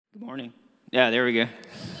Morning. Yeah, there we go.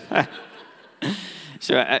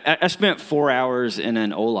 So I spent 4 hours in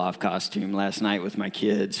an Olaf costume last night with my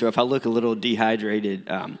kids. So if I look a little dehydrated,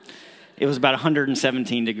 it was about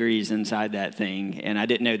 117 degrees inside that thing, and I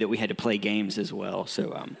didn't know that we had to play games as well.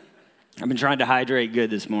 So I've been trying to hydrate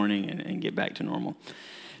good this morning and get back to normal.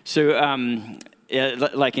 So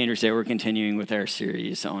like Andrew said, we're continuing with our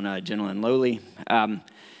series on Gentle and Lowly.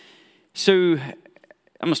 So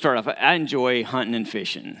I'm going to start off. I enjoy hunting and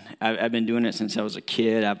fishing. I've been doing it since I was a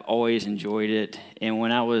kid. I've always enjoyed it. And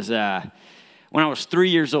when I was 3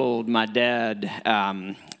 years old, my dad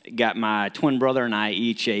got my twin brother and I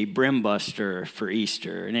each a brim buster for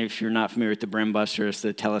Easter. And if you're not familiar with the brim buster, it's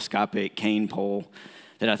the telescopic cane pole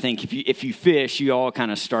that I think if you fish, you all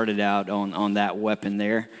kind of started out on that weapon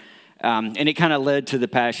there. And it kind of led to the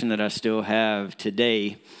passion that I still have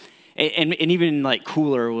today. And even like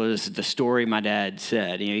cooler was the story my dad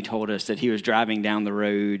said. You know, he told us that he was driving down the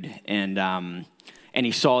road and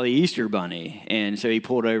he saw the Easter Bunny. And so he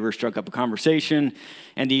pulled over, struck up a conversation,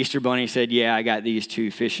 and the Easter Bunny said, "Yeah, I got these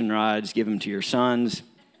 2 fishing rods. Give them to your sons."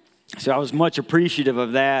 So I was much appreciative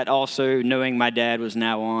of that. Also, knowing my dad was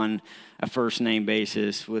now on a first name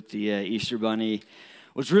basis with the Easter Bunny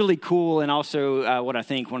was really cool, and also what I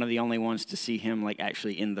think one of the only ones to see him like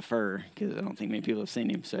actually in the fur, because I don't think many people have seen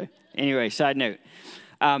him. So anyway, side note.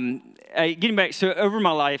 Getting back, so over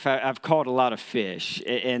my life, I've caught a lot of fish,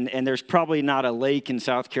 and there's probably not a lake in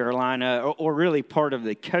South Carolina or really part of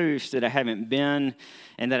the coast that I haven't been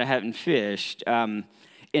and that I haven't fished.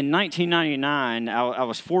 In 1999, I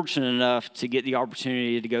was fortunate enough to get the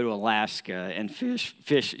opportunity to go to Alaska and fish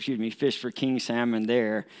for king salmon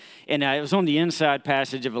there. And it was on the inside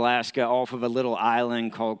passage of Alaska off of a little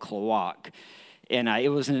island called Klawock. And it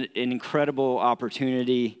was an incredible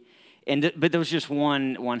opportunity. But there was just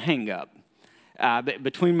one hang-up.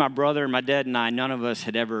 Between my brother, my dad, and I, none of us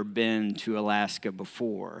had ever been to Alaska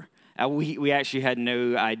before. We actually had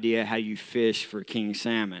no idea how you fish for king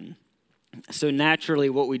salmon. So naturally,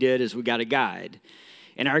 what we did is we got a guide.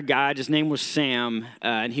 And our guide, his name was Sam,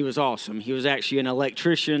 and he was awesome. He was actually an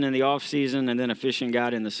electrician in the off-season and then a fishing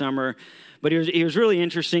guide in the summer. But he was really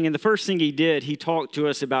interesting, and the first thing he did, he talked to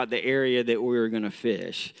us about the area that we were going to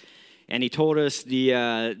fish. And he told us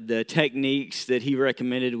the techniques that he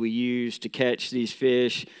recommended we use to catch these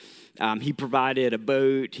fish. He provided a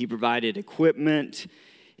boat. He provided equipment.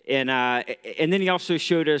 And then he also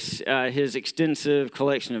showed us his extensive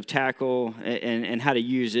collection of tackle and how to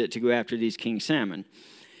use it to go after these king salmon.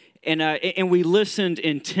 And we listened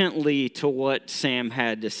intently to what Sam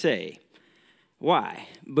had to say. Why?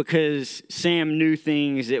 Because Sam knew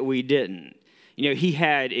things that we didn't. You know, he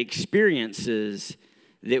had experiences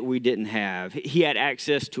that we didn't have. He had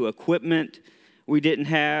access to equipment we didn't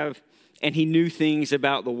have, and he knew things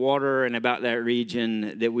about the water and about that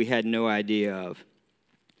region that we had no idea of.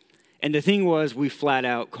 And the thing was, we flat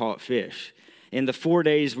out caught fish. In the 4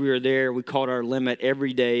 days we were there, we caught our limit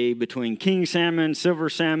every day between king salmon, silver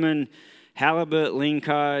salmon, halibut,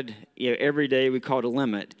 lingcod. You know, every day we caught a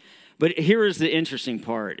limit. But here is the interesting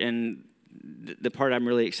part, and the part I'm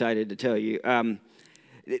really excited to tell you.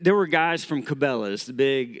 There were guys from Cabela's, the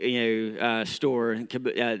big store.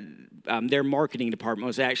 Their marketing department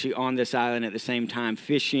was actually on this island at the same time,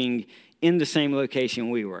 fishing in the same location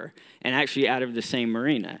we were, and actually out of the same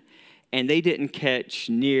marina. And they didn't catch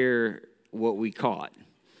near what we caught.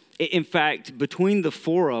 In fact, between the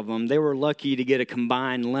 4 of them, they were lucky to get a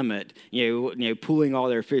combined limit, pooling all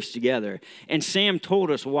their fish together. And Sam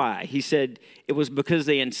told us why. He said it was because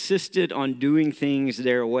they insisted on doing things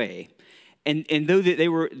their way. And though they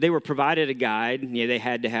were provided a guide, they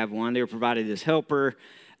had to have one. They were provided this helper.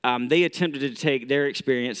 They attempted to take their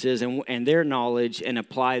experiences and their knowledge and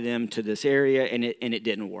apply them to this area, and it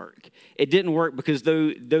didn't work. It didn't work because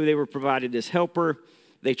though they were provided this helper,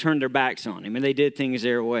 they turned their backs on him, and they did things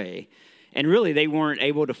their way. And really, they weren't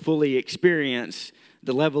able to fully experience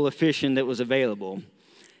the level of fishing that was available.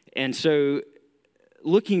 And so,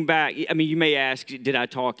 looking back, I mean, you may ask, did I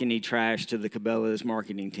talk any trash to the Cabela's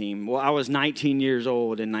marketing team? Well, I was 19 years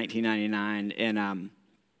old in 1999, and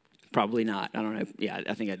probably not. I don't know. Yeah,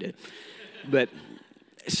 I think I did. But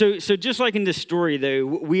so just like in this story, though,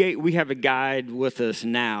 we have a guide with us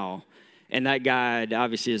now, and that guide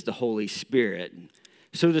obviously is the Holy Spirit.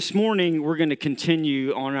 So this morning, we're going to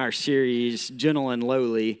continue on our series, Gentle and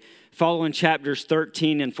Lowly, following chapters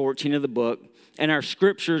 13 and 14 of the book, and our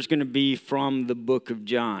scripture is going to be from the book of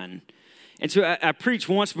John. And so I preached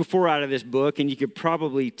once before out of this book, and you could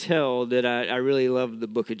probably tell that I really love the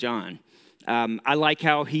book of John. I like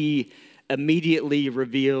how he immediately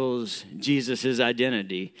reveals Jesus'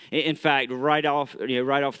 identity. In fact, right off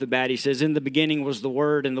the bat, he says, "In the beginning was the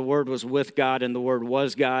Word, and the Word was with God, and the Word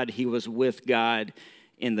was God. He was with God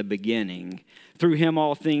in the beginning. Through him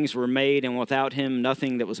all things were made, and without him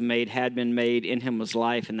nothing that was made had been made. In him was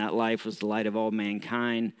life, and that life was the light of all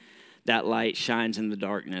mankind. That light shines in the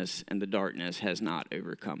darkness, and the darkness has not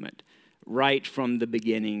overcome it." Right from the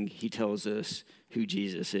beginning, he tells us who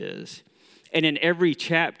Jesus is. And in every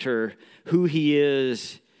chapter, who he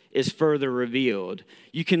is further revealed.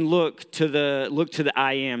 You can look to the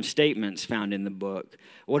I am statements found in the book.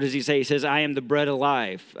 What does he say? He says, "I am the bread of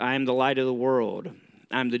life. I am the light of the world.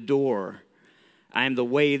 I am the door. I am the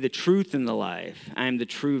way, the truth, and the life. I am the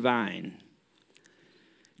true vine."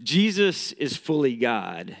 Jesus is fully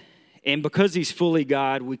God. And because he's fully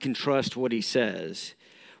God, we can trust what he says.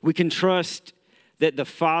 We can trust that the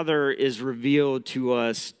Father is revealed to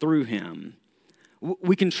us through him.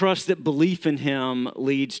 We can trust that belief in him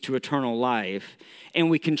leads to eternal life.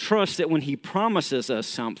 And we can trust that when he promises us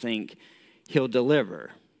something, he'll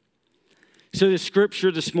deliver. So the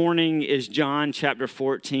scripture this morning is John chapter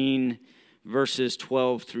 14, verses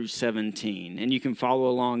 12 through 17. And you can follow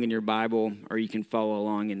along in your Bible, or you can follow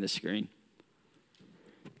along in the screen.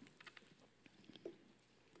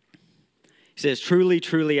 It says, "Truly,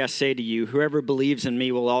 truly, I say to you, whoever believes in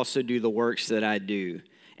me will also do the works that I do.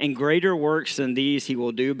 And greater works than these he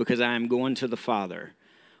will do, because I am going to the Father.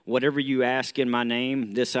 Whatever you ask in my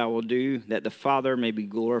name, this I will do, that the Father may be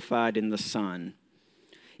glorified in the Son.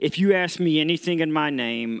 If you ask me anything in my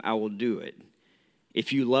name, I will do it.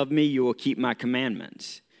 If you love me, you will keep my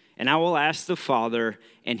commandments. And I will ask the Father,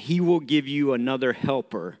 and he will give you another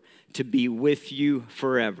helper to be with you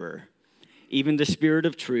forever, even the Spirit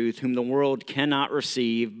of truth, whom the world cannot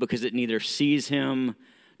receive, because it neither sees him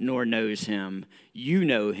nor knows him. You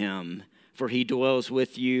know him, for he dwells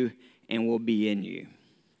with you and will be in you."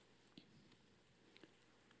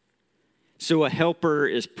 So a helper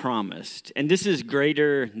is promised. And this is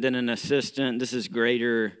greater than an assistant. This is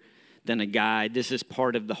greater than a guide. This is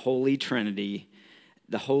part of the Holy Trinity,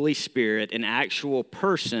 the Holy Spirit, an actual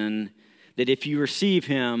person that if you receive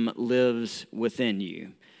him, lives within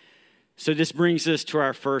you. So this brings us to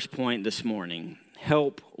our first point this morning.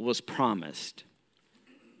 Help was promised.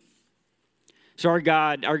 So our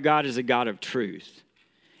God is a God of truth.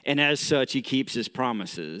 And as such, he keeps his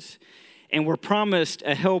promises. And we're promised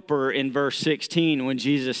a helper in verse 16 when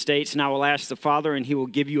Jesus states, "And I will ask the Father, and he will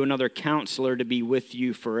give you another counselor to be with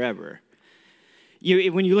you forever."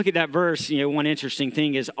 When you look at that verse, one interesting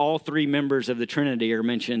thing is all three members of the Trinity are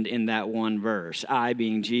mentioned in that one verse. I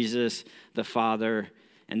being Jesus, the Father,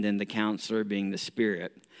 and then the counselor being the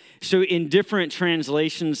Spirit. So in different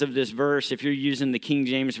translations of this verse, if you're using the King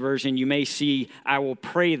James Version, you may see, "I will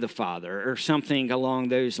pray the Father," or something along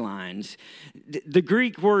those lines. The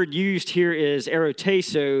Greek word used here is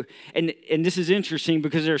eroteso, and this is interesting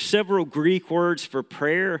because there are several Greek words for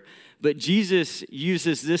prayer, but Jesus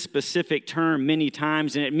uses this specific term many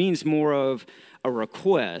times, and it means more of a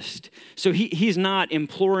request. So he's not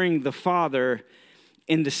imploring the Father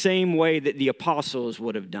in the same way that the apostles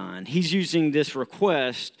would have done. He's using this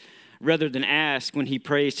request rather than ask when he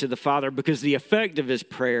prays to the Father, because the effect of his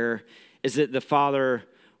prayer is that the Father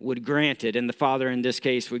would grant it, and the Father in this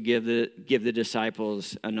case would give the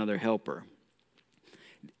disciples another helper.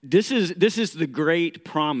 This is the great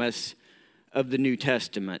promise of the New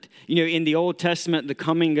Testament. In the Old Testament, the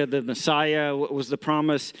coming of the Messiah was the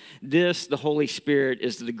promise. This, the Holy Spirit,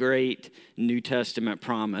 is the great New Testament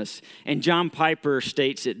promise. And John Piper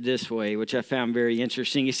states it this way, which I found very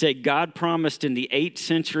interesting. He said, "God promised in the 8th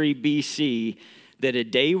century BC that a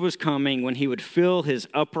day was coming when he would fill his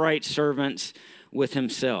upright servants with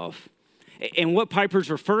himself." And what Piper's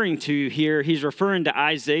referring to here, he's referring to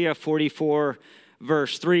Isaiah 44,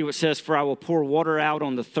 Verse 3, which says, "For I will pour water out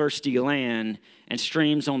on the thirsty land and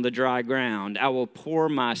streams on the dry ground. I will pour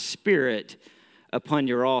my spirit upon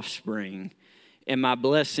your offspring and my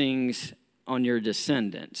blessings on your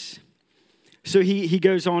descendants." So he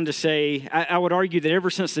goes on to say, I would argue that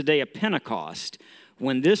ever since the day of Pentecost,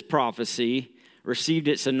 when this prophecy received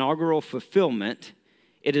its inaugural fulfillment,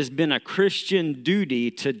 it has been a Christian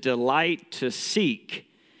duty to delight, to seek,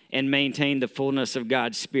 and maintain the fullness of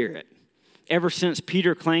God's Spirit. Ever since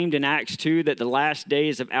Peter claimed in Acts 2 that the last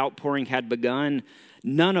days of outpouring had begun,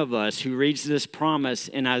 none of us who reads this promise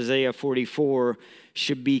in Isaiah 44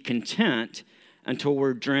 should be content until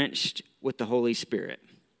we're drenched with the Holy Spirit.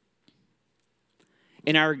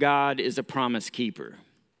 And our God is a promise keeper.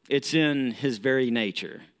 It's in his very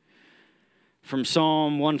nature. From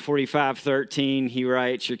Psalm 145:13, he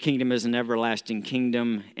writes, "Your kingdom is an everlasting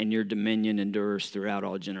kingdom, and your dominion endures throughout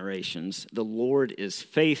all generations. The Lord is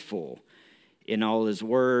faithful in all his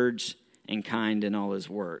words and kind in all his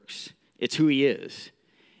works." It's who he is,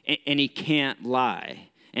 and he can't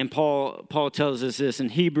lie. And Paul tells us this in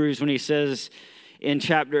Hebrews when he says in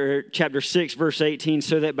chapter 6, verse 18,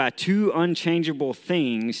 "So that by two unchangeable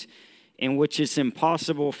things in which it's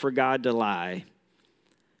impossible for God to lie,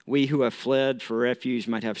 we who have fled for refuge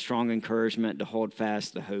might have strong encouragement to hold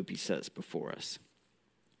fast the hope he sets before us."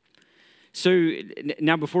 So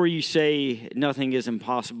now before you say nothing is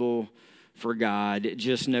impossible for God,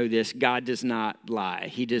 just know this: God does not lie.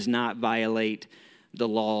 He does not violate the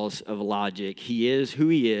laws of logic. He is who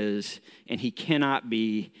he is, and he cannot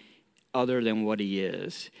be other than what he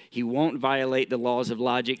is. He won't violate the laws of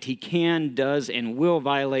logic. He can, does, and will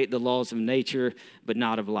violate the laws of nature, but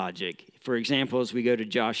not of logic. For example, as we go to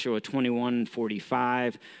Joshua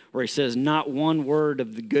 21:45, where he says, "Not one word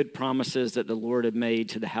of the good promises that the Lord had made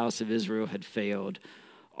to the house of Israel had failed.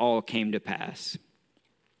 All came to pass."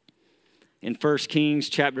 In 1 Kings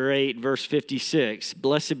chapter 8, verse 56,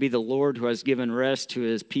 "Blessed be the Lord who has given rest to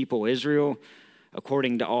his people Israel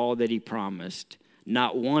according to all that he promised.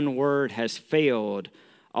 Not one word has failed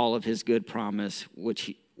all of his good promise,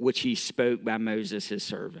 which he spoke by Moses his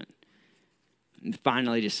servant." And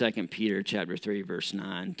finally, to 2 Peter chapter 3, verse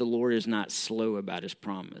 9, "The Lord is not slow about his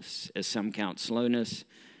promise, as some count slowness,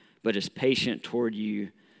 but is patient toward you,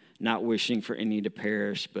 not wishing for any to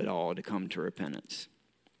perish, but all to come to repentance."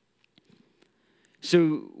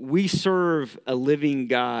 So we serve a living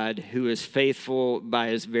God who is faithful by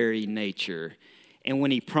his very nature. And when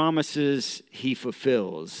he promises, he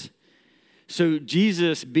fulfills. So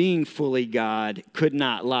Jesus, being fully God, could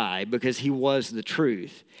not lie because he was the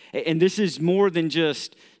truth. And this is more than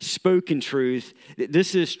just spoken truth.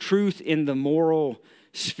 This is truth in the moral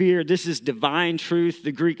sphere. This is divine truth,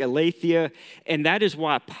 the Greek aletheia. And that is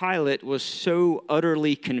why Pilate was so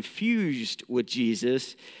utterly confused with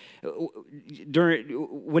Jesus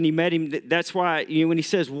when he met him. That's why, when he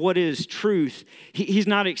says, "What is truth?" he's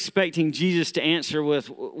not expecting Jesus to answer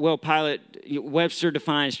with, "Well, Pilate, Webster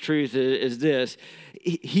defines truth as this."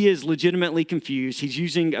 He is legitimately confused. He's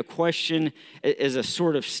using a question as a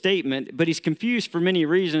sort of statement, but he's confused for many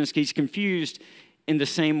reasons. He's confused in the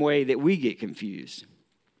same way that we get confused,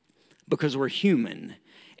 because we're human,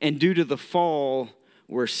 and due to the fall,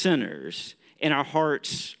 we're sinners, and our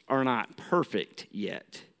hearts are not perfect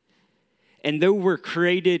yet. And though we're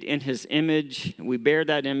created in his image, we bear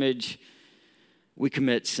that image, we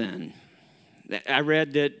commit sin. I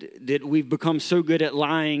read that we've become so good at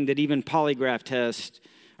lying that even polygraph tests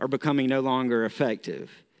are becoming no longer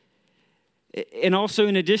effective. And also,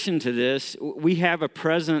 in addition to this, we have a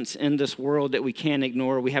presence in this world that we can't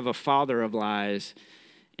ignore. We have a father of lies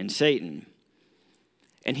in Satan.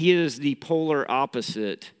 And he is the polar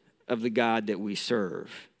opposite of the God that we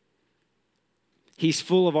serve. He's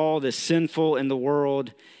full of all the sinful in the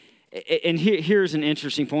world. And here's an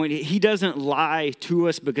interesting point. He doesn't lie to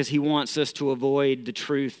us because he wants us to avoid the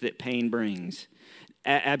truth that pain brings.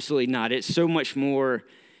 Absolutely not. It's so much more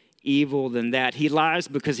evil than that. He lies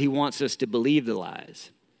because he wants us to believe the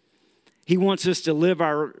lies. He wants us to live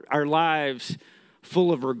our lives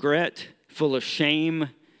full of regret, full of shame,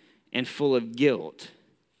 and full of guilt.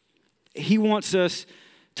 He wants us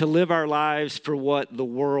to live our lives for what the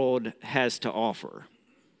world has to offer.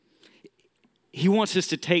 He wants us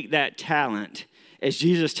to take that talent, as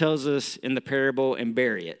Jesus tells us in the parable, and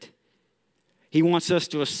bury it. He wants us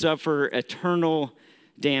to suffer eternal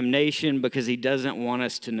damnation because he doesn't want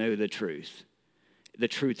us to know the truth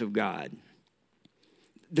of God,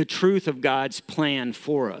 the truth of God's plan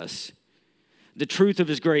for us, the truth of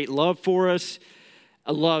his great love for us,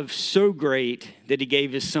 a love so great that he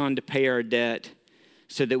gave his son to pay our debt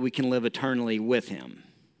so that we can live eternally with him.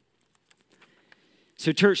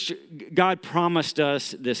 So church, God promised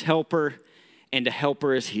us this helper, and the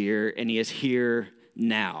helper is here, and he is here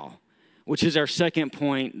now, which is our second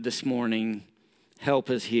point this morning. Help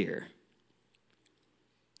is here.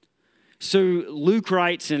 So Luke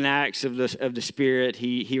writes in Acts of the Spirit,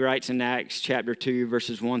 he writes in Acts chapter 2,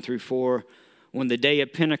 verses 1 through 4, "When the day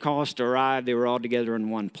of Pentecost arrived, they were all together in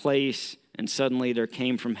one place. And suddenly there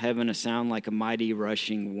came from heaven a sound like a mighty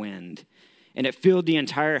rushing wind. And it filled the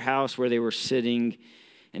entire house where they were sitting,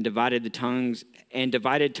 and divided tongues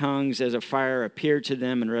as a fire appeared to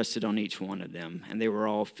them and rested on each one of them. And they were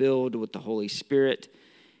all filled with the Holy Spirit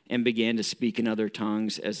and began to speak in other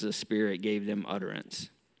tongues as the Spirit gave them utterance."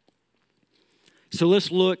 So let's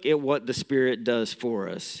look at what the Spirit does for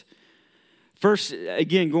us. First,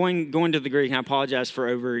 again, going to the Greek, and I apologize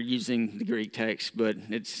for overusing the Greek text, but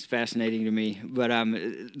it's fascinating to me. But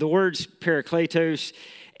the words parakletos,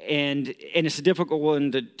 and it's a difficult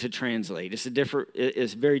one to translate.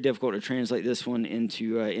 It's very difficult to translate this one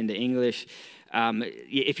into English.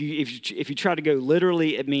 If you try to go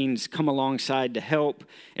literally, it means come alongside to help.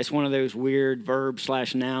 It's one of those weird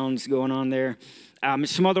verb/nouns going on there.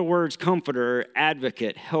 Some other words: comforter,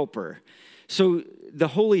 advocate, helper. So the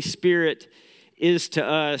Holy Spirit is to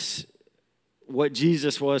us what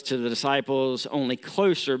Jesus was to the disciples, only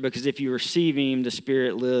closer, because if you receive him, the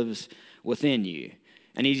Spirit lives within you.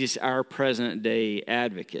 And he's just our present day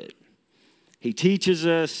advocate. He teaches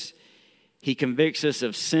us, he convicts us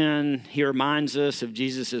of sin, he reminds us of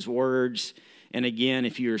Jesus' words, and again,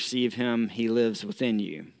 if you receive him, he lives within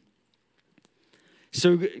you.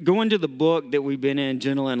 So going to the book that we've been in,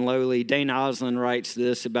 Gentle and Lowly, Dane Osland writes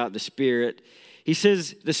this about the Spirit. He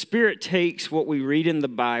says, the Spirit takes what we read in the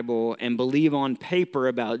Bible and believe on paper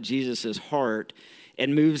about Jesus' heart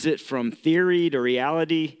and moves it from theory to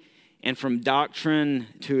reality and from doctrine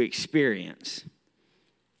to experience.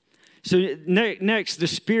 So next, the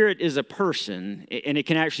Spirit is a person, and it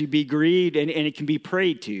can actually be grieved and it can be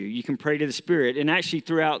prayed to. You can pray to the Spirit. And actually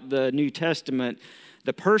throughout the New Testament,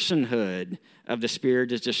 the personhood of the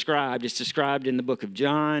Spirit is described. It's described in the book of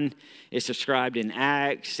John. It's described in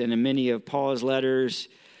Acts and in many of Paul's letters.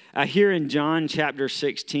 Here in John chapter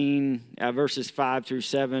 16, verses 5 through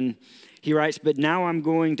 7, he writes, "But now I'm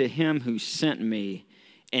going to him who sent me,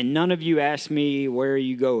 and none of you ask me, 'Where are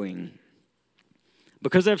you going?'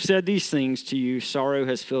 Because I've said these things to you, sorrow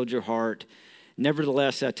has filled your heart.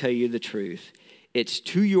 Nevertheless, I tell you the truth. It's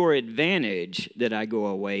to your advantage that I go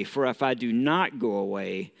away, for if I do not go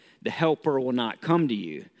away, the helper will not come to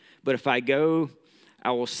you. But if I go,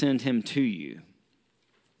 I will send him to you."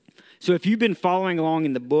 So if you've been following along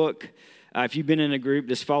in the book, if you've been in a group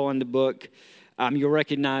that's following the book, you'll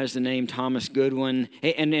recognize the name Thomas Goodwin.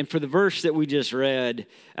 And for the verse that we just read,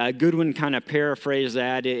 Goodwin kind of paraphrased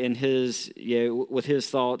that in his, with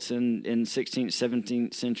his thoughts in 16th,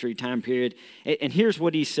 17th century time period. And here's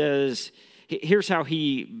what he says. Here's how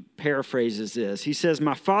he paraphrases this. He says,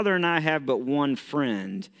 "My Father and I have but one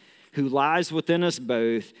friend who lies within us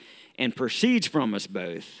both and proceeds from us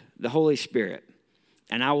both, the Holy Spirit,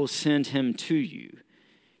 and I will send him to you.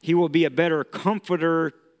 He will be a better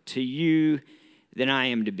comforter to you than I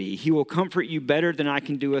am to be. He will comfort you better than I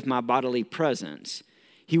can do with my bodily presence.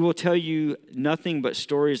 He will tell you nothing but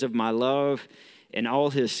stories of my love, and all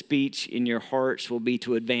his speech in your hearts will be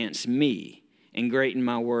to advance me and greaten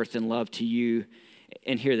my worth and love to you."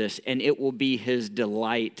 And hear this, "and it will be his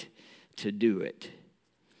delight to do it."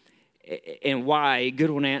 And why?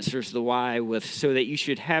 Goodwin answers the why with, "So that you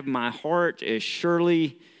should have my heart as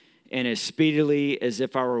surely and as speedily as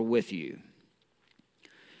if I were with you."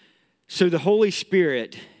 So the Holy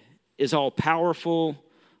Spirit is all powerful,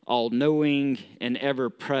 all knowing, and ever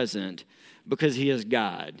present because he is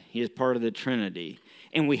God. He is part of the Trinity.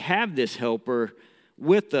 And we have this helper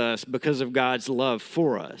with us because of God's love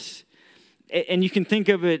for us. And you can think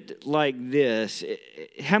of it like this.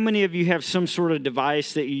 How many of you have some sort of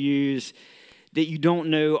device that you use that you don't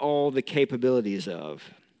know all the capabilities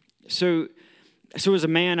of? So as a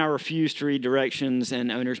man, I refuse to read directions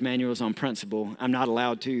and owner's manuals on principle. I'm not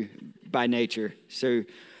allowed to by nature.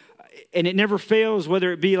 And it never fails,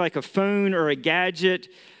 whether it be like a phone or a gadget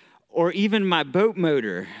or even my boat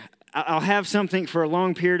motor. I'll have something for a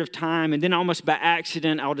long period of time, and then almost by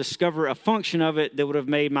accident, I'll discover a function of it that would have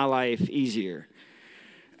made my life easier.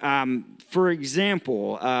 For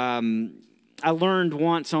example, I learned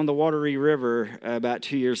once on the Wateree River about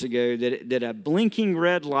 2 years ago that a blinking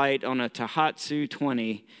red light on a Tohatsu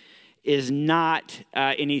 20 is not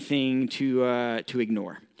anything to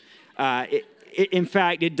ignore. In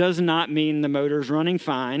fact, it does not mean the motor's running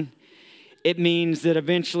fine. It means that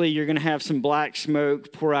eventually you're going to have some black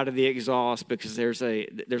smoke pour out of the exhaust because there's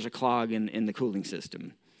a clog in the cooling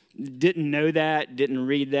system. Didn't know that, didn't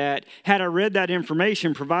read that. Had I read that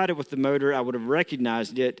information provided with the motor, I would have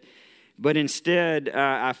recognized it. But instead,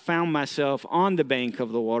 I found myself on the bank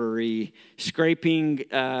of the Wateree scraping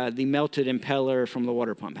the melted impeller from the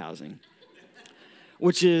water pump housing,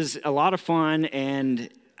 which is a lot of fun, and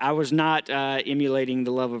I was not emulating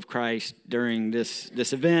the love of Christ during this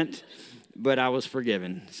event, but I was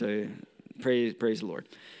forgiven. So praise the Lord.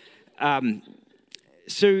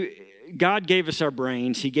 So God gave us our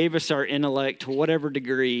brains. He gave us our intellect to whatever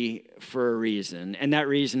degree for a reason. And that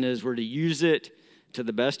reason is we're to use it to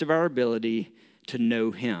the best of our ability to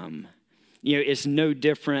know him. It's no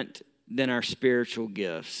different than our spiritual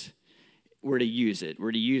gifts. we're to use it.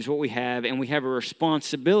 We're to use what we have, and we have a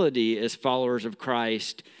responsibility as followers of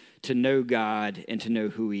Christ to know God and to know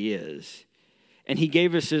who he is. And he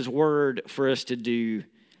gave us his word for us to do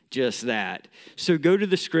just that. So go to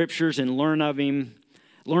the scriptures and learn of him,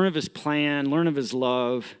 learn of his plan, learn of his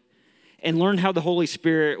love, and learn how the Holy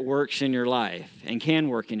Spirit works in your life and can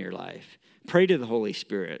work in your life. Pray to the Holy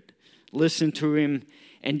Spirit, listen to him,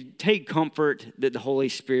 and take comfort that the Holy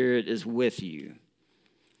Spirit is with you.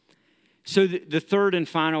 So the third and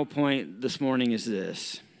final point this morning is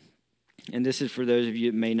this, and this is for those of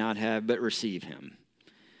you that may not have, but receive him.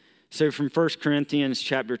 So from 1 Corinthians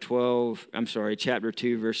chapter 2,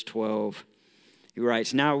 verse 12, he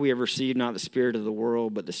writes, "Now we have received not the spirit of the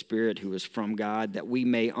world, but the Spirit who is from God, that we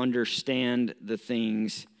may understand the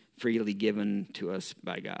things freely given to us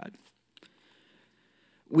by God."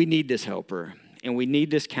 We need this helper, and we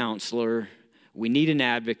need this counselor. We need an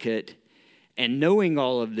advocate. And knowing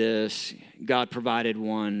all of this, God provided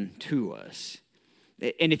one to us.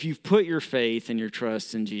 And if you've put your faith and your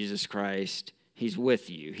trust in Jesus Christ, he's with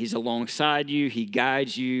you. He's alongside you. He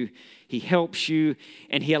guides you. He helps you.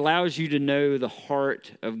 And he allows you to know the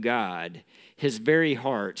heart of God, his very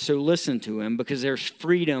heart. So listen to him, because there's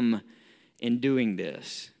freedom in doing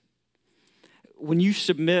this. When you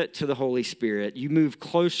submit to the Holy Spirit, you move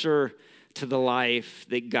closer to the life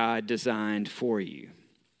that God designed for you.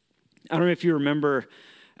 I don't know if you remember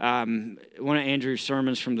one of Andrew's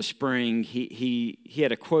sermons from the spring. He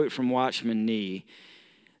had a quote from Watchman Nee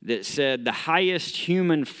that said, "The highest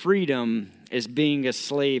human freedom is being a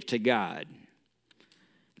slave to God."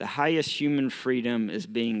 The highest human freedom is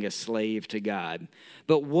being a slave to God.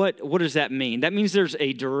 But what does that mean? That means there's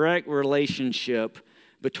a direct relationship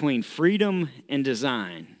between freedom and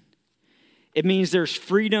design. It means there's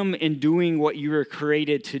freedom in doing what you were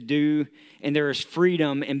created to do, and there is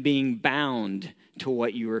freedom in being bound to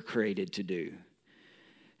what you were created to do.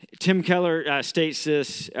 Tim Keller states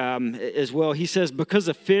this as well. He says, "Because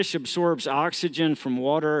a fish absorbs oxygen from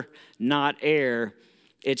water, not air,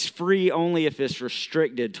 it's free only if it's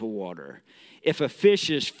restricted to water. If a fish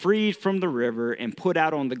is freed from the river and put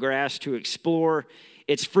out on the grass to explore,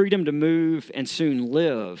 its freedom to move and soon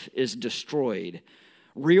live is destroyed.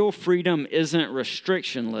 Real freedom isn't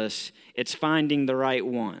restrictionless, it's finding the right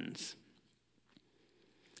ones."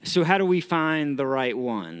 So how do we find the right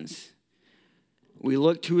ones? We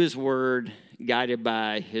look to his word, guided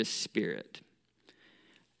by his Spirit.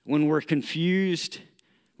 When we're confused,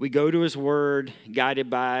 we go to his word, guided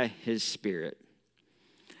by his Spirit.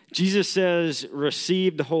 Jesus says,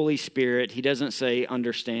 receive the Holy Spirit. He doesn't say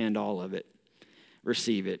understand all of it.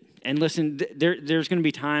 Receive it. And listen, there's going to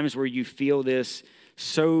be times where you feel this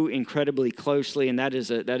so incredibly closely, and that is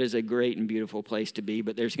a great and beautiful place to be,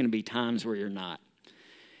 but there's going to be times where you're not.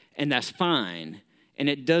 And that's fine. And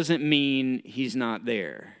it doesn't mean he's not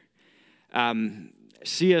there.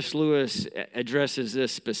 C.S. Lewis addresses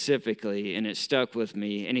this specifically, and it stuck with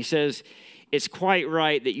me. And he says, it's quite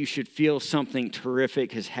right that you should feel something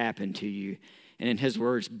terrific has happened to you. And in his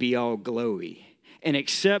words, be all glowy. And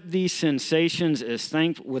accept these sensations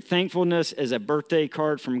with thankfulness as a birthday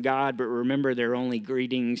card from God, but remember they're only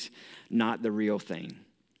greetings, not the real thing,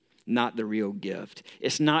 not the real gift.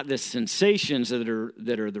 It's not the sensations that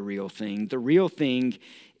are the real thing. The real thing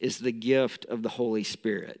is the gift of the Holy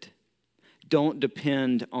Spirit. Don't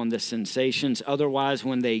depend on the sensations. Otherwise,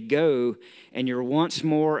 when they go and you're once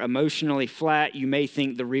more emotionally flat, you may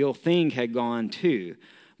think the real thing had gone too,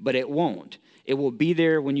 but it won't. It will be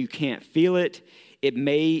there when you can't feel it. It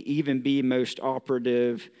may even be most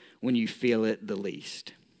operative when you feel it the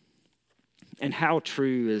least. And how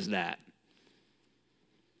true is that?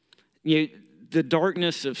 You know, the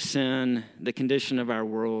darkness of sin, the condition of our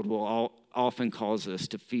world will often cause us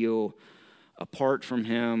to feel apart from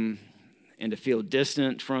him and to feel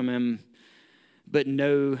distant from him. But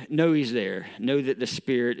know he's there. Know that the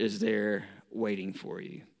Spirit is there waiting for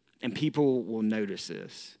you. And people will notice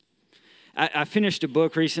this. I finished a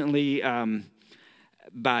book recently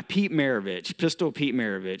by Pete Maravich, Pistol Pete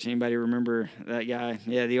Maravich. Anybody remember that guy?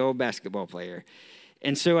 Yeah, the old basketball player.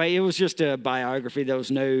 And so it was just a biography. There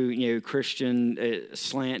was no Christian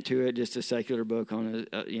slant to it, just a secular book on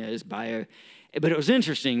his bio. But it was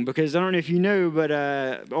interesting because I don't know if you know,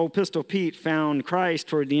 but old Pistol Pete found Christ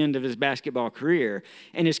toward the end of his basketball career.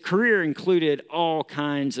 And his career included all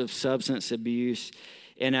kinds of substance abuse.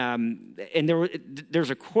 And there's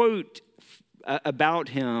a quote about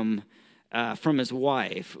him from his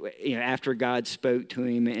wife, after God spoke to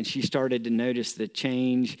him, and she started to notice the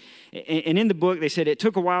change. And in the book, they said it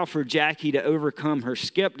took a while for Jackie to overcome her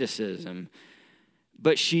skepticism,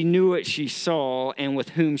 but she knew what she saw and with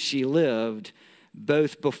whom she lived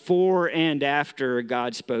both before and after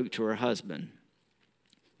God spoke to her husband.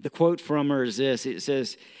 The quote from her is this. It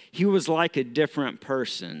says, "He was like a different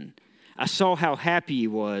person. I saw how happy he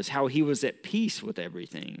was, how he was at peace with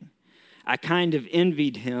everything. I kind of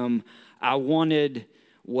envied him. I wanted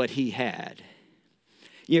what he had."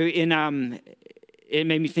 It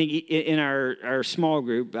made me think in our small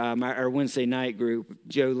group, our Wednesday night group,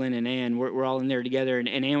 Joe, Lynn, and Ann, we're all in there together, and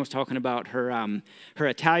Ann was talking about her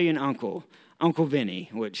Italian uncle, Uncle Vinny,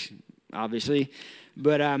 which obviously,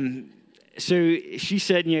 but so she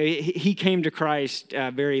said, he came to Christ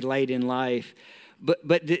very late in life,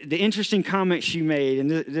 but the interesting comment she made, and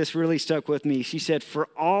this really stuck with me, she said, "For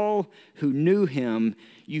all who knew him,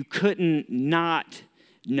 you couldn't not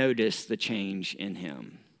notice the change in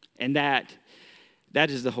him," and that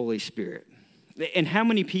is the Holy Spirit. And how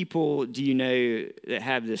many people do you know that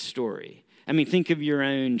have this story? I mean, think of your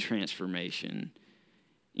own transformation.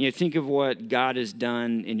 Think of what God has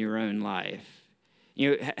done in your own life.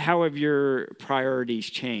 How have your priorities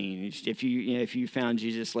changed? If you found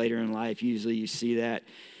Jesus later in life, usually you see that.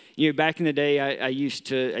 Back in the day, I used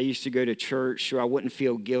to go to church so I wouldn't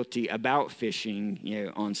feel guilty about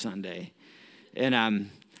fishing, on Sunday. And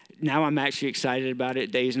now I'm actually excited about it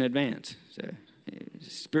days in advance. So,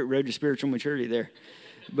 road to spiritual maturity there.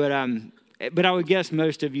 But I would guess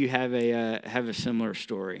most of you have a similar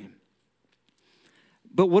story.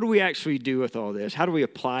 But what do we actually do with all this? How do we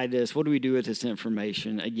apply this? What do we do with this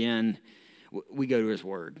information? Again, we go to his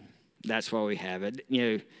word. That's why we have it.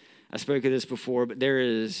 I spoke of this before, but there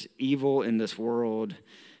is evil in this world.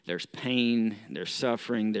 There's pain, there's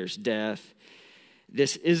suffering, there's death.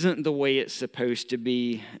 This isn't the way it's supposed to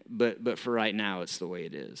be, but for right now, it's the way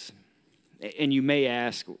it is. And you may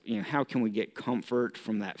ask, how can we get comfort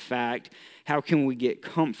from that fact? How can we get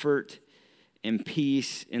comfort and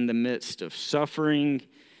peace in the midst of suffering,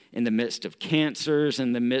 in the midst of cancers,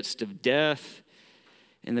 in the midst of death,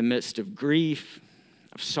 in the midst of grief,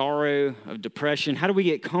 of sorrow, of depression? How do we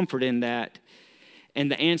get comfort in that?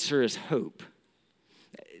 And the answer is hope.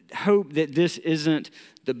 Hope that this isn't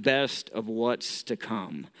the best of what's to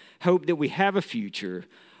come. Hope that we have a future,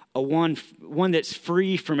 one that's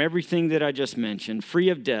free from everything that I just mentioned, free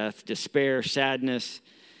of death, despair, sadness,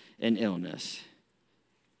 and illness.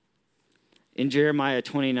 In Jeremiah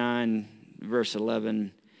 29, verse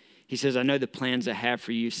 11, he says, "I know the plans I have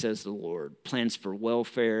for you, says the Lord, plans for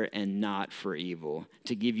welfare and not for evil,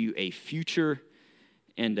 to give you a future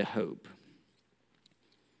and a hope."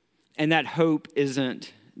 And that hope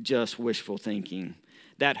isn't just wishful thinking.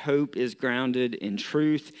 That hope is grounded in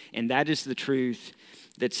truth, and that is the truth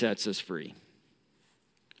that sets us free.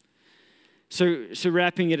 So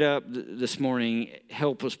wrapping it up this morning,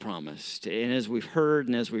 help was promised. And as we've heard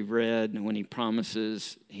and as we've read, when he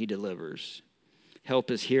promises, he delivers.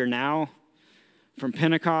 Help is here now. From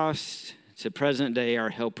Pentecost to present day, our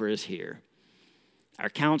helper is here. Our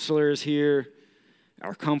counselor is here.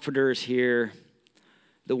 Our comforter is here.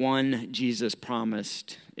 The one Jesus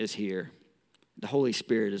promised is here. The Holy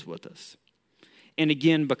Spirit is with us. And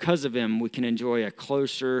again, because of him, we can enjoy a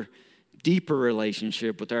closer, deeper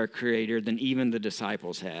relationship with our Creator than even the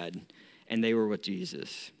disciples had, and they were with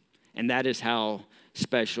Jesus. And that is how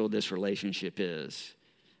special this relationship is,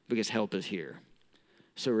 because help is here.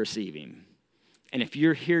 So receive him. And if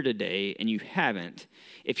you're here today and you haven't,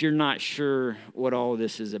 if you're not sure what all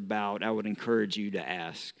this is about, I would encourage you to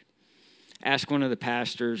ask. Ask one of the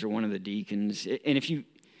pastors or one of the deacons. And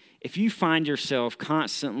if you find yourself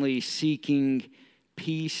constantly seeking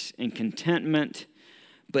peace and contentment,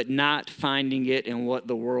 but not finding it in what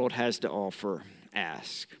the world has to offer,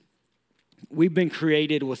 ask. We've been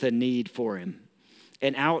created with a need for him.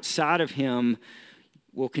 And outside of him,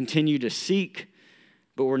 we'll continue to seek,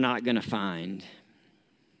 but we're not going to find.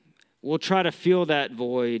 We'll try to fill that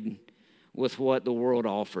void with what the world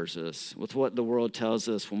offers us, with what the world tells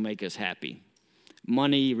us will make us happy.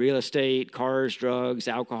 Money, real estate, cars, drugs,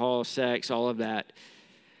 alcohol, sex, all of that.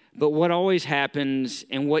 But what always happens,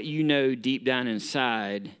 and what you know deep down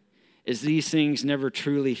inside, is these things never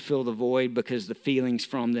truly fill the void because the feelings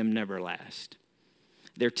from them never last.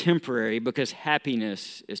 They're temporary because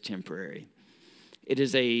happiness is temporary. It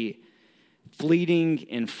is a fleeting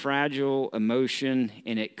and fragile emotion,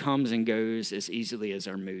 and it comes and goes as easily as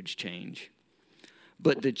our moods change.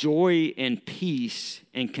 But the joy and peace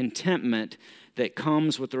and contentment that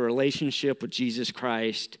comes with the relationship with Jesus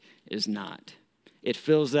Christ is not. It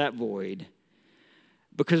fills that void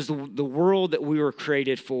because the world that we were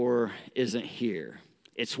created for isn't here.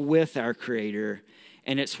 It's with our Creator,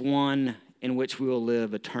 and it's one in which we will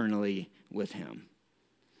live eternally with him.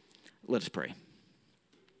 Let us pray.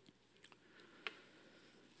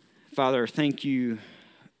 Father, thank you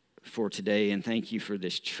for today and thank you for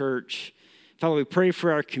this church. Father, we pray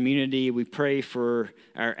for our community. We pray for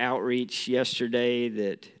our outreach yesterday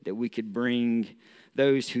that we could bring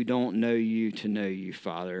those who don't know you to know you,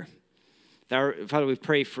 Father. Father, we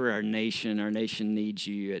pray for our nation. Our nation needs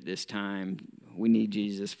you at this time. We need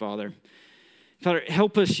Jesus, Father. Father,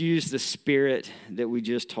 help us use the spirit that we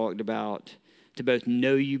just talked about to both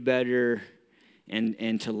know you better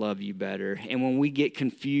and to love you better. And when we get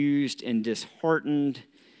confused and disheartened,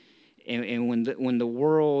 and when the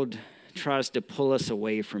world tries to pull us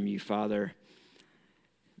away from you, Father,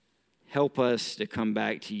 help us to come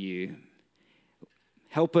back to you.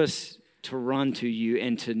 Help us to run to you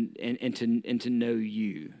and to know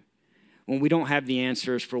you. When we don't have the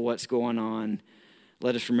answers for what's going on,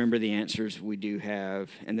 let us remember the answers we do have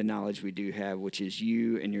and the knowledge we do have, which is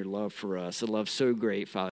you and your love for us, a love so great, Father.